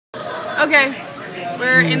Okay,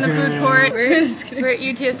 we're in the food court. We're at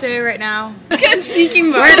UTSA right now.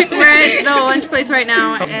 Sneaking we're at the lunch place right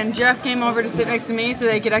now, and Jeff came over to sit next to me so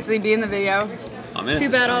they could actually be in the video. Too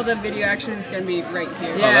bad all the video action is going to be right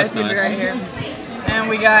here. Yeah, it's going to be right here. And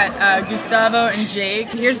we got Gustavo and Jake.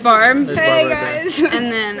 Here's Barb. Hey guys.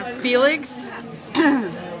 And then Felix,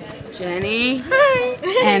 Jenny,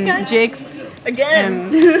 and Jake's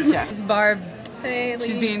Again. and Jeff. This is Barb. Hey, Lee.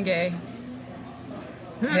 She's being gay.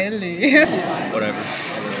 Hey, Lee. Whatever.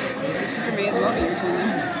 This is for me as well, but your turn.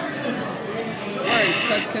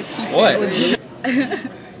 What?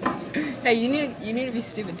 Hey, you need to be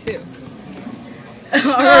stupid too.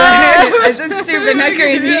 Alright. I said stupid, not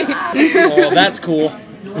crazy. Oh, that's cool.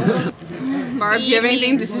 Barb, do you have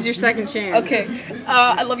anything? This is your second chance. Okay.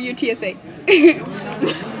 I love UTSA.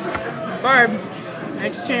 Barb,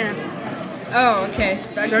 next chance. Oh, okay.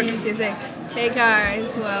 Back to UTSA. Hey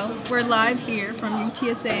guys, well, we're live here from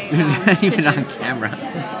UTSA. Not even kitchen. on camera.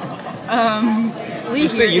 Lee You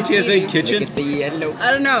say here is UTSA eating. kitchen?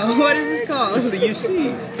 I don't know. What is this called? It's the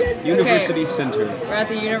UC. University Center. We're at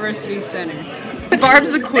the University Center.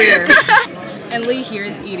 Barb's a queer. And Lee here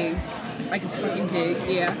is eating like a fucking pig.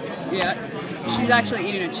 Yeah. Yeah. She's actually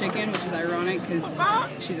eating a chicken, which is ironic because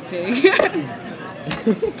she's a pig.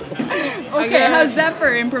 Okay, how's that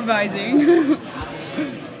for improvising?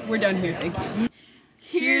 We're done here, thank you.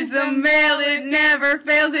 Here's the mail, it never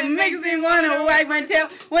fails. It makes me want to wag my tail.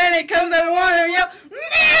 When it comes, I want to yell,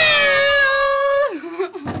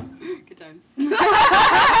 mail! Good times.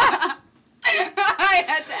 I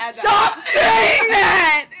had to add that. Stop saying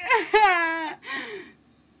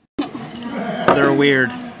that! They're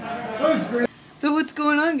weird. So what's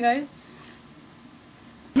going on, guys?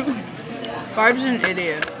 Barb's an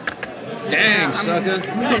idiot. Dang, sucker.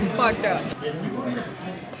 That is fucked up.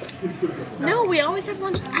 No, we always have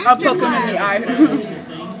lunch I'll after poke him in the class. eye.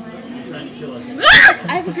 I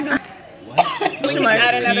have a good We can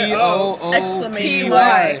add another O exclamation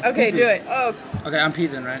P-Y. Okay, do it. Oh, Okay, I'm P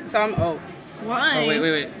then, right? so I'm O. Why? Oh,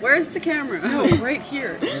 wait. Where's the camera? Oh, right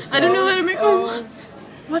here. I don't know how to make one.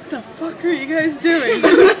 What the fuck are you guys doing?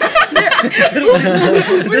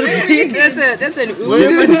 That's an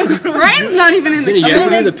ooh. Ryan's not even in the You have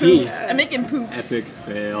to do the P. I'm making poops. Epic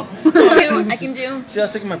fail. I can do See, I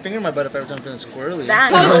was sticking my finger in my butt if I ever done feeling squirrely.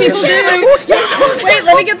 that. Wait,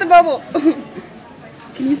 let me get the bubble.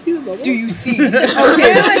 Can you see the bubble? Do you see? Okay,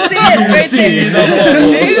 I see it.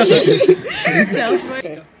 Right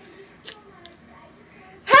there.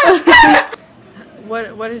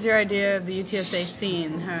 What is your idea of the UTSA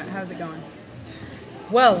scene? How's it going?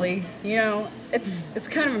 Well, Lee, you know, it's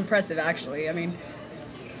kind of impressive actually. I mean,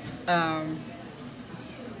 But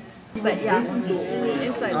yeah,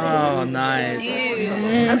 inside. Oh, nice.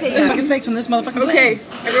 Okay, yeah. Fucking snakes on this motherfucking Okay,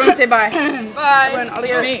 everyone say bye. bye. Everyone, I'll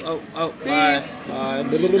be Oh, bye. Bye.